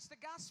not preach the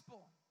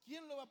gospel,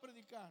 ¿quién lo va a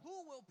predicar?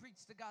 who will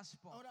preach the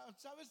gospel? Ahora,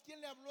 ¿sabes quién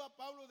le habló a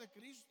Pablo de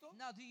Cristo?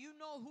 Now, do you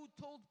know who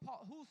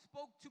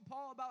spoke to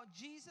Paul about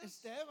Jesus?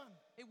 Esteban.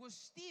 It was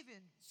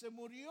Stephen. Se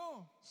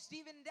murió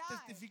Stephen died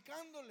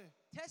testificándole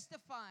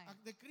testifying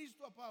de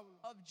Cristo a Pablo.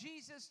 of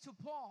Jesus to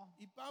Paul.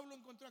 Y Pablo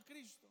encontró a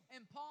Cristo.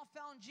 And Paul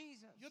found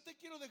Jesus. Yo te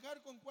quiero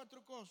dejar con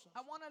 4 cosas.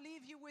 I want to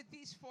leave you with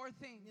these 4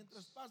 things.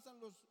 Mientras pasan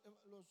los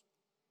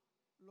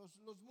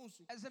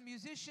músicos. As the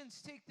musicians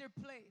take their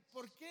place,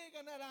 ¿Por qué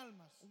ganar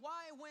almas?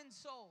 why win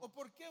souls? ¿O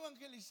por qué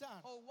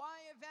evangelizar? Or why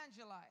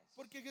evangelize?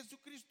 Porque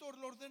Jesucristo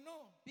lo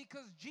ordenó.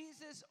 Because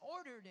Jesus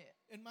ordered it.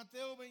 En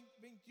Mateo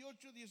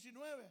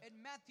 28:19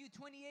 In Matthew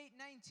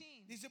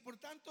 28:19, dice, por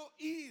tanto,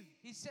 id.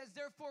 he says,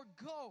 therefore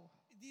go.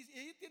 Y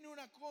ahí tiene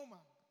una coma.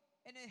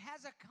 And it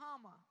has a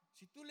comma.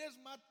 Si tú lees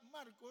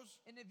Marcos,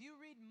 And if you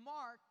read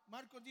Mark,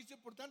 Marcos dice,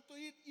 por tanto,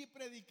 id y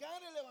predicar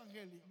el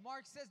evangelio.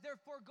 Mark says,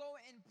 therefore go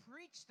and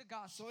preach the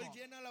gospel. Soy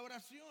llena la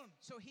oración.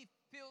 So he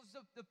fills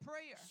the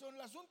prayer. So,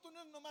 el asunto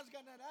no es nomás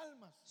ganar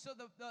almas, So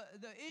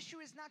the issue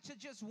is not to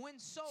just win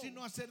souls,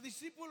 sino hacer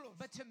discípulos.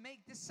 but to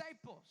make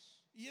disciples.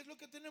 Y es lo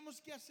que tenemos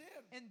que hacer.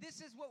 And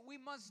this is what we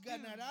must do.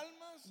 Ganar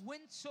almas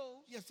Win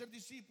souls y hacer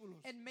discípulos.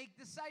 and make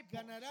disciples.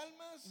 Ganar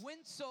almas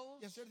Win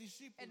souls y hacer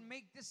discípulos. and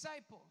make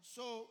disciples.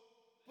 So,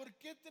 ¿por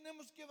qué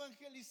tenemos que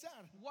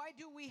evangelizar? Why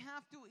do we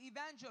have to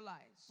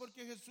evangelize? Porque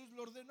Jesús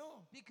lo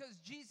ordenó. Because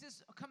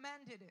Jesus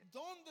commanded it.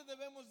 ¿Dónde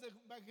debemos de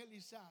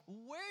evangelizar?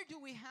 Where do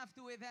we have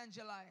to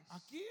evangelize?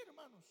 Aquí,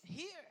 hermanos,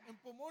 Here en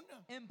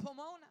Pomona, in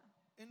Pomona,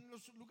 en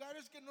los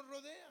lugares que nos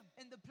rodean,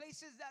 in the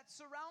places that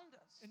surround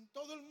us, en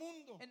todo el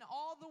mundo. in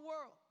all the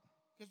world.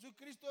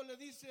 Jesucristo le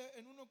dice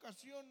en una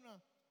ocasión,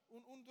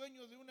 un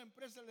dueño de una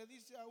empresa le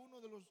dice a uno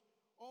de los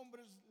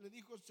hombres, le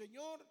dijo,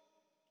 Señor,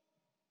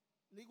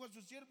 le dijo a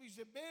su siervo,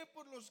 dice, ve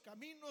por los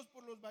caminos,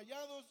 por los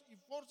vallados y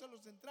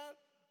fórzalos a entrar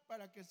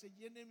para que se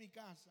llene mi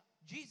casa.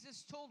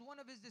 Jesus told one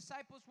of his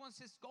disciples once,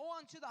 says, go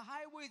onto the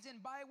highways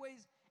and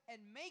byways and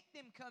make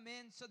them come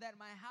in so that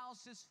my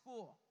house is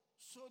full.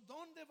 So,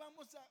 ¿dónde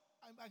vamos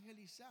a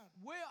evangelizar?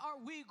 Where are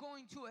we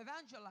going to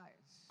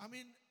evangelize? I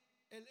mean,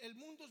 el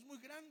mundo es muy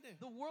grande.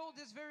 The world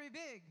is very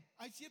big.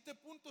 Hay 7.7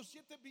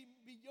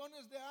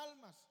 billones de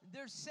almas.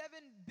 There's 7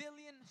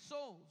 billion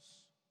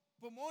souls.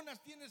 Pomonas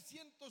tiene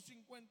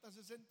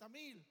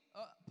 150,000.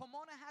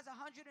 Pomona has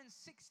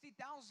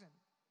 160,000.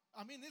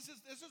 I mean, eso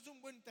es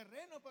un buen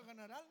terreno para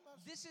ganar almas.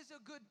 This is a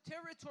good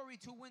territory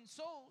to win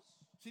souls.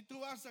 Si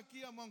tú vas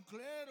aquí a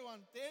Montclair o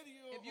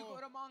Ontario If you o, go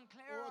to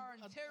Montclair or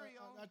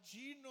Ontario a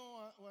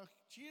Chino o a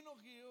Chino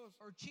Hills,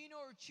 or Chino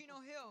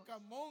Hill,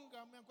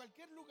 Camonga, a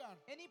cualquier lugar,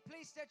 any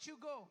place that you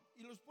go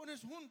y los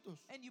pones juntos,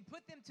 and you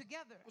put them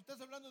together, estás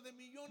hablando de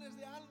millones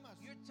de almas,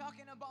 you're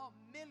talking about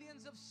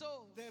millions of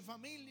souls, de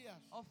familias,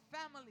 of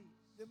families,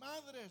 de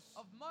madres,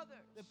 of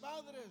mothers, de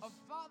padres, of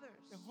fathers,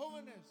 de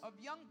jóvenes, of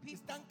young que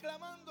people están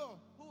clamando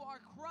who are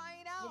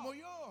crying como out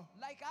yo.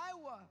 like I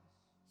was.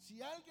 Si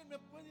alguien me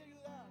puede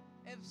ayudar,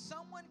 If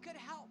someone could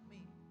help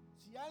me,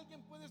 si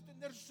alguien puede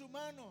extender su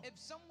mano if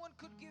someone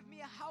could give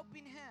me a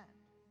helping hand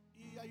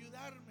y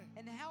ayudarme,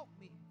 and help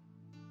me,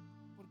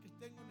 porque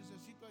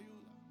necesito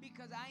ayuda.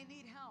 because I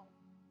need help.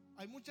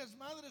 Hay muchas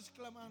madres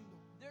clamando.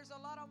 There's a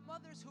lot of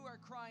mothers who are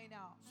crying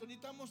out. So,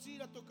 necesitamos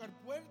ir a tocar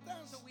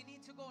puertas, So we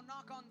need to go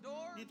knock on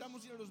doors.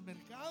 necesitamos ir a los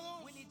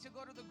mercados, We need to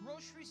go to the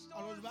grocery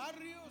a los stores,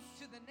 barrios,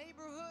 to the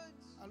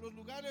neighborhoods, a los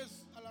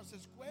lugares, a las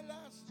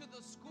escuelas, to the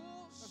las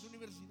schools,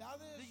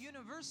 universidades, the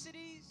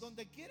universities,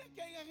 donde quiera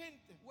que haya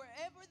gente,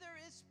 wherever there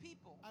is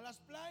people, a las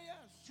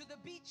playas, to the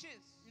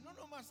beaches, y no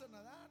nomás a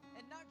nadar,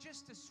 and not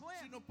just to swim,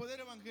 sino poder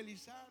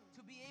evangelizar.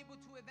 to be able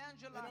to Era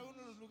evangelize. uno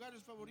de los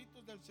lugares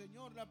favoritos del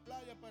Señor, la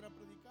playa para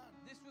predicar.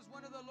 This was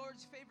one of the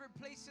Lord's favorite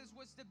places,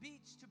 was the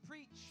beach to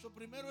preach. So,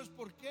 primero es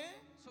por qué,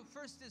 So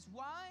first is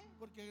why,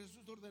 porque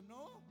Jesús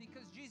ordenó.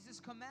 because Jesus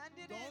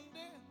commanded it.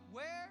 ¿Dónde?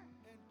 Where?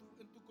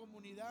 En tu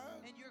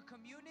comunidad. In your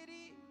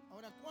community.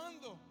 Ahora,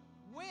 ¿cuándo?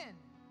 When?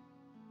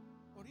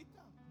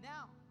 Ahorita.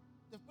 Now.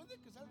 Después de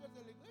que salgas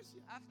de la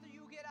iglesia, After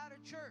you get out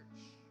of church,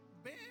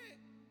 ve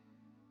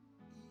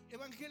y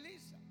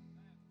evangeliza.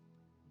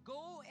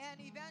 go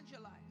and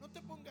evangelize. No te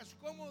pongas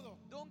cómodo.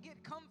 Don't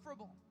get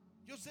comfortable.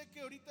 Yo sé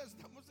que ahorita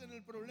estamos en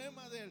el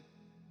problema del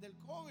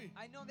COVID,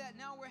 I know that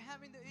now we're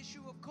having the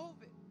issue of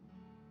COVID,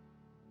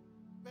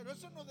 pero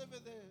eso no debe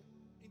de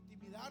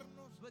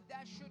intimidarnos. but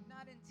that should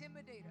not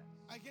intimidate us.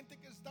 Hay gente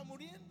que está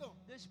muriendo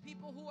There's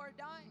people who are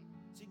dying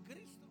sin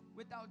Cristo.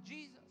 without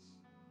Jesus.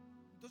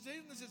 Entonces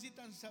ellos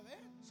necesitan saber,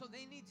 So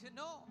they need to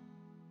know.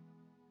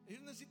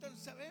 ellos necesitan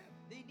saber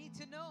They need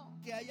to know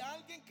que hay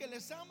alguien que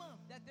les ama,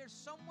 that there's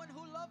someone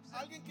who loves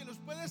them, alguien que los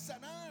puede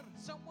sanar,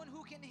 someone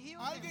who can heal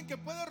alguien them, que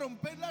puede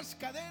romper las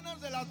cadenas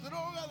de la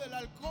droga, del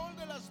alcohol,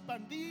 de las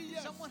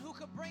pandillas, someone who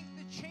could break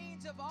the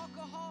chains of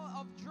alcohol,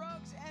 of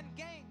drugs, and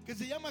gangs. que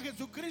se llama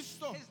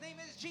Jesucristo. His name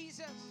is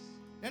Jesus.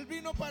 Él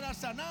vino para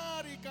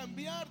sanar y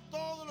cambiar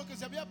todo lo que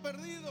se había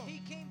perdido.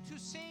 He came to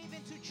save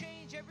and to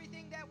change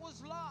everything that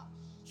was lost.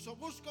 So,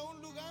 busca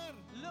un lugar,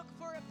 Look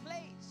for a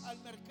place, al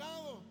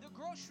mercado, the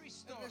grocery el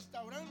store,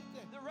 restaurante,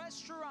 the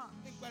restaurant,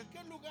 en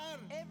cualquier lugar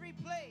every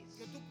place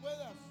que tú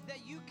puedas, that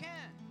you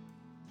can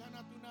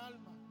gánate un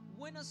alma.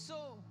 win a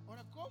soul.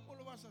 Ahora, ¿cómo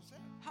lo vas a hacer?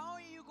 How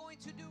are you going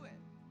to do it?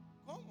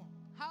 ¿Cómo?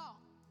 How?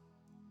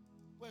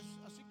 Pues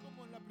así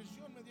como en la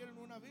prisión me dieron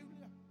una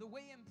Biblia, The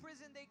way in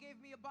prison they gave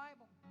me a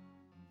Bible.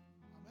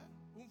 amén,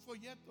 un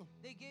folleto.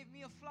 They gave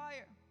me a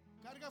flyer.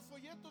 Carga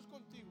folletos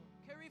contigo,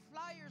 Carry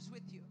flyers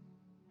with you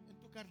en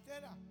tu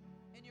cartera.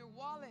 in your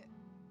wallet,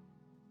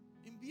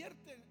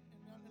 Invierte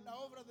en la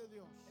obra de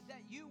Dios.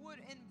 that you would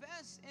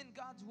invest in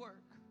God's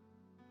work.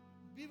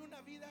 Vive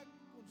una vida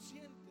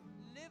consciente,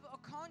 Live a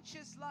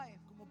conscious life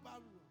como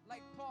Pablo.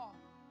 like Paul.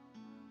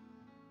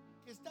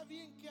 Que está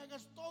bien que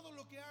hagas todo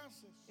lo que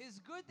haces, It's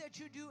good that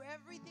you do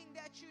everything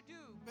that you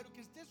do, pero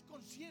que estés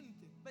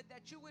consciente but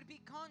that you would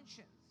be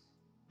conscious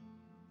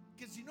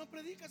que si no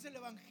predicas el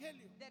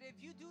evangelio, that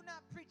if you do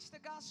not preach the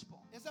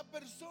gospel, esa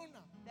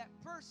persona that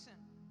person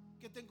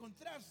que te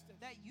encontraste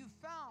that you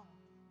found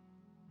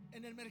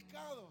en el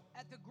mercado,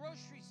 at the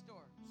grocery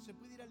store, se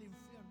puede ir al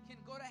infierno. can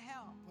go to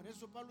hell. Por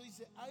eso Pablo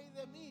dice, ay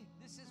de mí,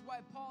 This is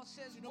why Paul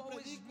says, si no woe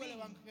is predico el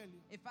me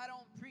evangelio. if I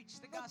don't preach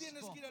the No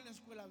tienes gospel. que ir a la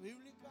escuela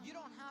bíblica. You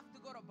don't have to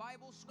go to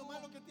Bible school.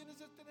 Nomás lo que tienes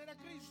es tener a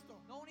Cristo.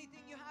 The only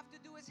thing you have to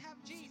do is have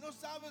Si Jesus. no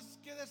sabes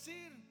qué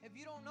decir, If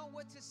you don't know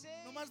what to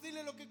say, nomás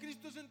dile lo que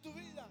Cristo es en tu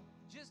vida.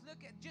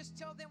 just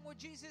tell them what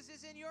Jesus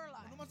is in your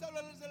life. Nomás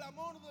háblales del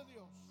amor de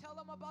Dios. Tell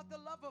them about the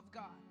love of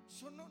God.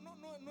 Eso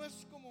no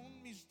es como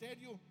un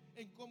misterio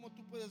en cómo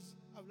tú puedes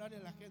hablar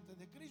a la gente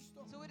de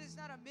Cristo. So it is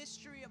not a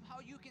mystery of how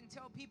you can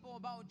tell people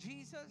about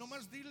Jesus.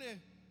 Nomás dile,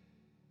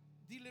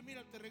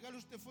 mira, te regalo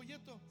este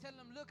folleto. Tell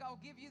them, look, I'll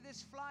give you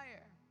this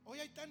flyer. Hoy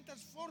hay tantas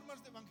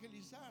formas de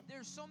evangelizar.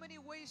 There's so many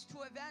ways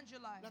to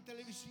evangelize. La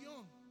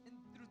televisión,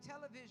 Through el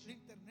television,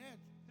 internet,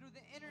 through the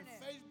el internet,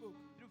 Facebook,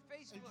 through el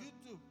Facebook,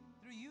 YouTube,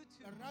 through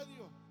YouTube, la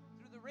radio,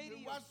 through the el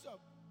radio,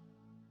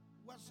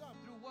 WhatsApp,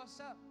 through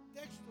WhatsApp,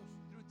 textos.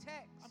 through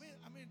text.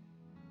 Amén.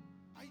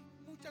 Hay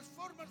muchas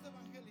formas de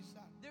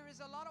evangelizar. There is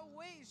a lot of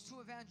ways to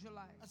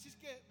evangelize. Así es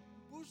que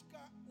busca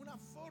una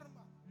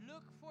forma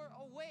Look for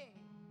a way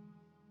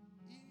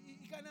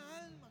y gana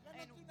alma,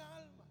 gánate una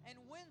alma. and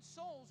win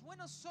souls. Win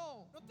a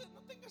soul. No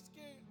tengas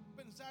que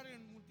pensar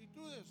en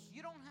multitudes.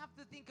 You don't have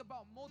to think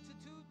about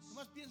multitudes.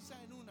 Nomás piensa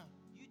en una.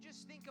 You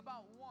just think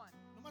about one.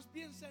 Nomás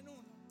piensa en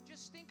una.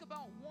 Just think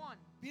about one.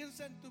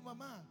 Piensa en tu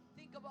mamá.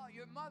 Think about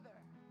your mother.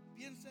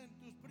 Piensa en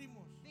tus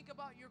primos. Think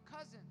about your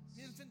cousins.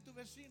 Piensa en tu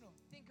vecino.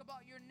 Think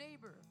about your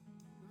neighbor.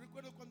 Yo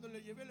recuerdo cuando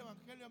le llevé el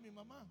evangelio a mi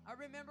mamá. I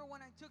remember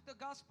when I took the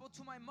gospel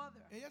to my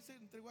mother. Ella se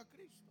entregó a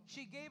Cristo.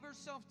 She gave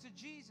herself to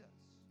Jesus.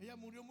 Ella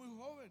murió muy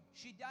joven,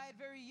 She died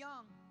very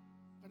young,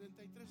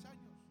 43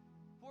 años,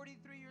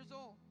 43 years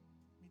old,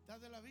 mitad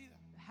de la vida.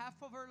 half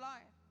of her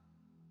life.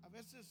 A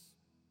veces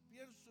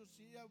pienso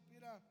si ella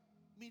hubiera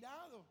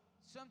mirado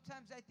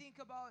Sometimes I think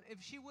about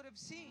if she would have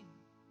seen,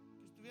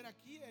 que estuviera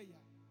aquí ella.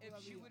 if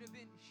she Todavía.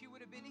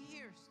 would have been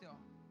here still.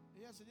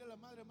 Ella sería la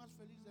madre más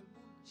feliz del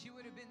mundo. She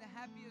would have been the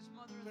happiest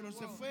mother in Pero the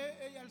se world. fue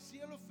ella al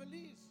cielo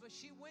feliz, But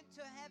she went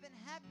to heaven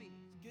happy,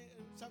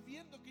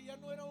 sabiendo que ya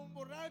no era un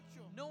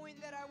borracho, knowing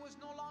that I was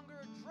no longer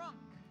a drunk,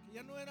 que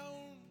ya no era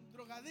un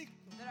drogadicto,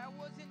 that I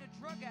wasn't a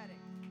drug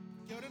addict,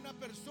 que era una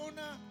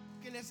persona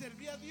que le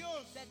servía a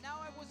Dios. that now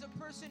I was a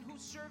person who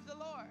served the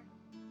Lord.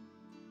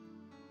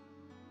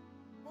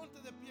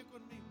 Ponte de pie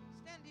conmigo.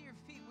 Stand to your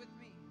feet with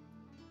me.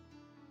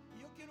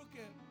 Y yo quiero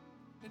que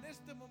en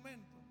este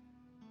momento,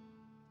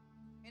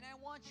 And I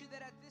want you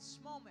that at this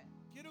moment,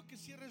 quiero que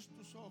cierres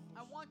tus ojos.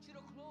 I want you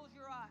to close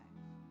your eyes.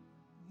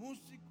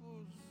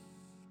 Músicos,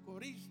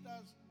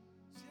 coristas,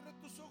 cierra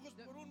tus ojos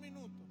The- por un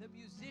minuto. The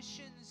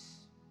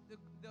musicians,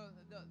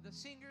 the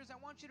singers, I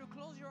want you to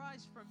close your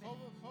eyes for a minute.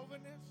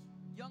 Jóvenes,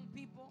 Young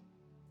people,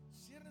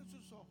 cierren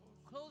sus ojos.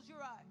 close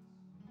your eyes.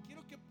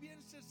 Quiero que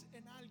pienses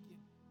en alguien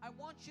I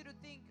want you to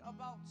think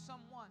about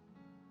someone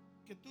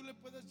que tú le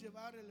puedas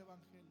llevar el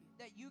evangelio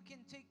that you can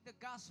take the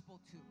gospel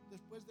to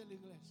después de la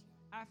iglesia.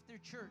 after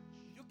church.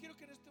 Yo quiero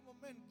que en este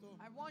momento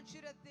I want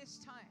you to, at this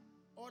time,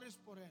 ores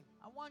por él.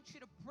 I want you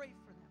to pray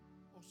for them.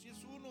 O si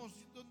es uno o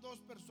si son dos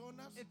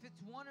personas, If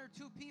it's one or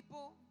two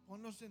people,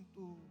 ponlos en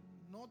tus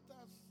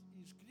notas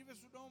y escribe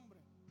su nombre.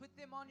 put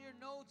them on your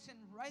notes and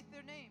write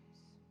their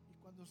names. Y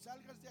cuando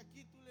salgas de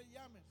aquí tú le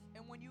llames.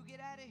 And when you get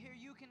out of here,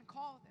 you can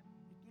call them.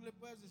 Y tú le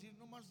puedes decir,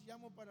 no más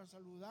llamo para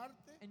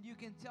saludarte And you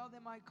can tell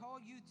them, I call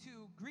you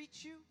to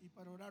greet you y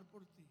para orar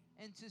por ti.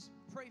 and to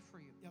pray for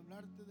you, Y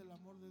hablarte del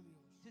amor de Dios.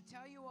 to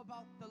tell you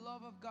about the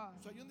love of God.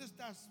 O sea, ¿y dónde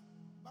estás?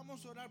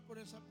 Vamos a orar por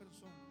esa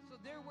persona. So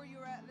there where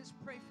you're at, let's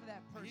pray for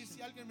that Y person.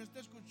 si alguien me está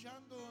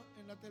escuchando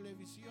en la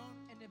televisión,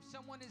 And if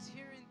someone is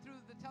hearing through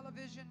the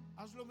television,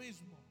 haz lo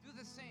mismo. do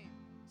the same.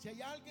 Si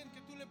hay alguien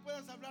que tú le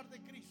puedas hablar de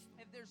Cristo,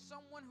 If there's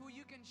someone who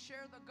you can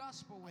share the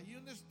gospel with, ahí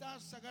donde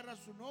estás, agarra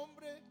su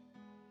nombre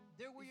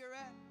there where you're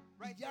at,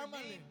 write their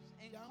llámale, names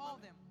and call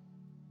llámale. them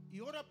y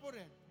ora por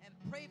él. and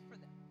pray for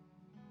them.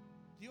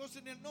 Dios,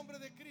 en el nombre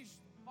de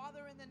Cristo,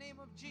 Father, in the name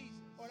of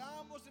Jesus,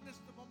 oramos en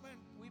este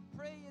momento we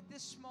pray at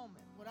this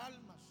moment por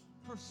almas,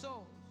 for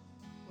souls,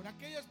 por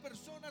aquellas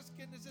personas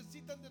que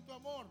necesitan de tu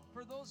amor,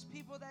 for those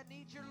people that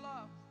need your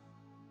love,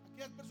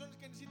 aquellas personas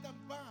que necesitan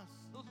paz.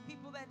 those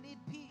people that need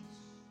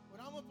peace.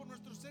 Oramos por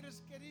nuestros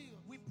seres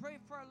queridos, We pray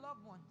for our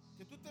loved ones,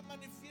 que tú te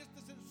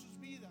manifiestes en sus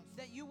vidas,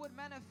 that you would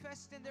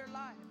manifest in their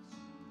lives,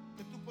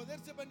 que tu poder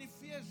se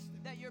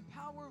manifieste. that your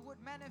power would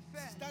Si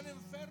manifest. están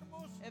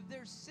enfermos, If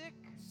they're sick,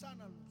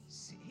 sánalos.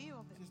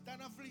 heal Si them. están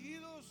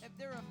afligidos, If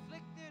they're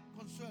afflicted,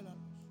 consuélalos.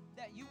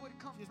 that you would Si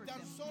comfort están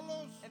them.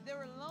 solos, If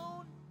they're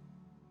alone,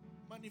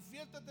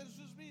 manifiéstate en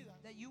sus vidas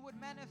that you would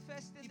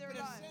manifest in y their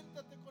lives,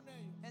 preséntate con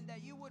ellos. and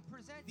that you would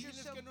present Diles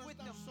yourself que no with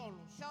están them.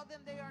 solos, Tell them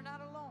they are not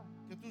alone,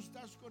 que tú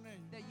estás con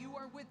ellos. that you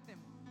are with them.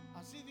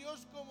 Así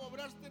Dios, como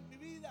obraste en mi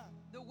vida,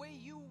 The way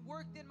you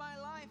worked in my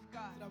life,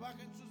 God, trabaja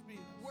en sus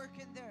vidas. work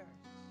in theirs.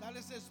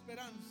 Dales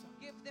esperanza.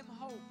 Give them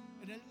hope.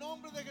 En el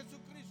nombre de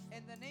Jesucristo.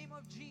 In the name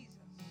of Jesus.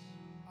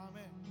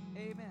 Amén.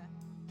 Amen.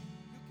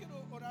 Yo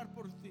quiero orar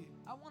por ti.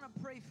 I want to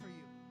pray for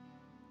you.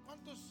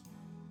 ¿Cuántos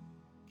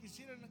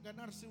quisieran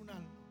ganarse un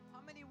alma?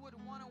 How many would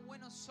want to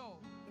win a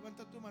soul?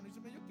 Levanta tu mano y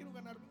dice, yo quiero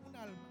ganarme un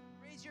alma.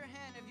 Raise your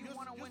hand if you Yo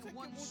want to sé win que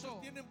one muchos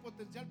soul. tienen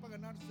potencial para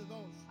ganarse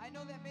dos, I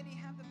know that many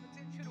have the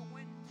potential to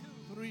win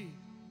 2 three.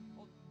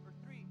 or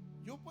 3.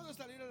 Yo puedo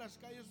salir a las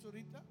calles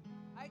ahorita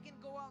I can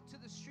go out to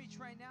the streets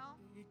right now,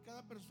 y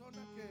cada persona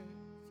que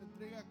se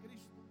entrega a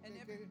Cristo, And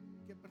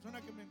que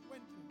persona que me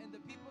encuentre, and the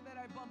people that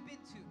I bump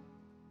into,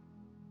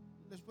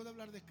 les puedo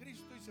hablar de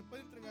Cristo y se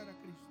puede entregar a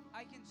Cristo.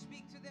 I can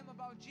speak to them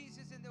about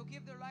Jesus and they'll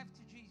give their life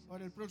to Jesus.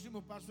 Ahora el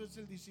próximo paso es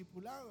el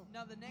discipulado.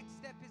 Now the next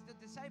step is the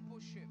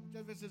discipleship.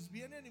 Muchas veces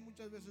vienen y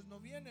muchas veces no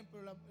vienen,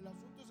 pero el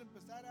asunto es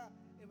empezar a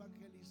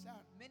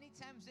evangelizar. Many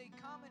times they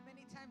come and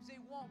many times they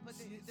won't, but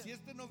Si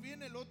este no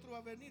viene, el otro va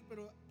a venir,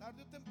 pero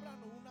tarde o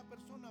temprano una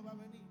persona va a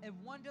venir. if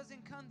one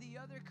doesn't come, the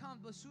other comes,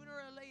 but sooner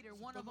or later,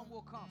 one of them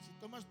will come. Si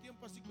tomas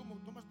tiempo así como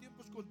tomas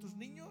tiempos con tus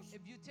niños,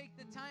 If you take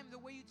the time the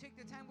way you take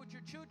the time with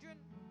your children,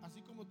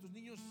 así como tus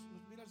niños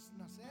los miras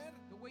nacer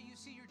the way you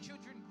see your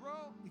children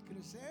grow y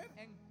crecer,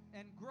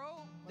 and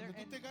grow, cuando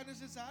tú and te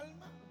ganes esa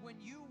alma, when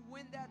you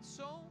win that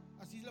soul,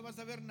 así la vas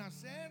a ver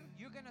nacer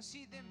you're going to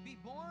see them be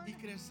born y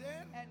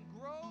crecer and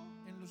grow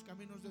en los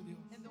caminos de Dios.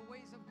 in the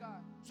ways of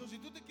God. So, si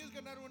tú te quieres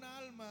ganar una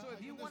alma, So if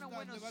ahí you donde want to estás,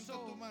 win a levanta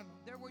soul, tu mano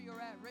there where you're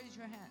at, raise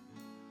your hand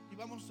y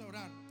vamos a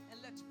orar.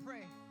 and let's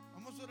pray.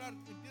 Vamos a orar.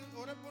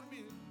 Ora por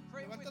mí.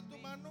 Pray Levanta with tu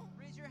me. mano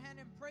Raise your hand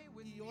and pray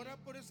with y me ora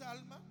por esa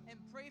alma and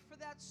pray for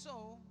that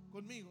soul.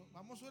 conmigo.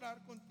 Vamos a orar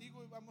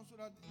contigo y vamos a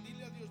orar.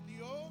 Dile a Dios,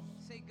 Dios,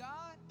 Say,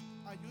 God,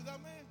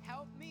 ayúdame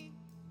help me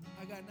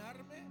a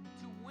ganarme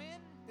to win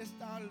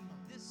esta alma.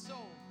 this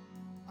soul.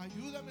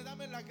 Ayúdame,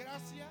 dame la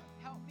gracia,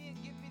 Help me and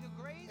give me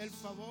the grace, el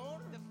favor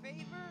the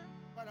favor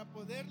para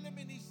poderle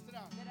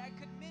ministrar. that I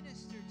could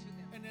minister to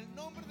them. En el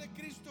nombre de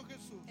Cristo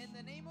Jesús, In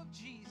the name of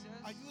Jesus,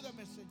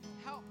 ayúdame, Señor.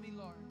 help me,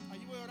 Lord.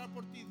 Allí voy a orar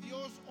por ti.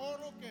 Dios,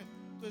 oro que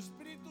tu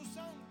Espíritu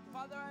Santo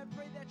Father, I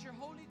pray that your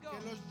Holy que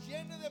Ghost, los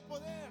llene de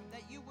poder,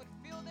 that you would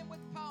fill them with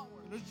power,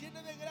 que los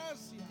llene de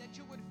gracia, that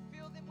you would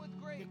fill them with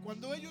que grace,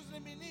 cuando ellos le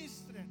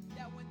ministren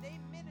that when they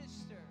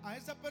minister a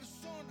esa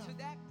persona, to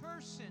that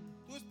person,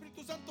 tu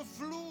Espíritu Santo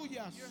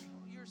fluyas,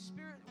 your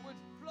spirit would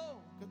flow,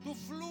 que tú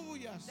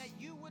fluyas that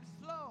you would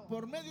flow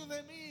por medio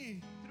de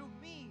mí through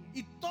me,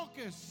 y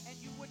toques and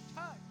you would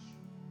touch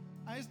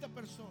a esta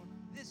persona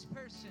this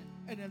person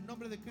en el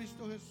nombre de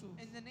Cristo Jesús.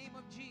 in the name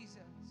of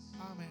Jesus.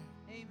 Amén.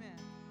 Amen.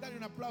 Dale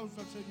un aplauso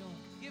al Señor.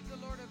 Give the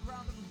Lord a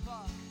round of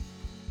applause.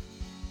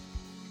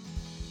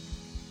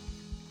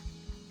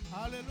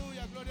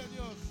 Aleluya, gloria a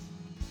Dios.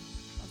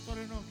 Pastor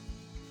Enoch.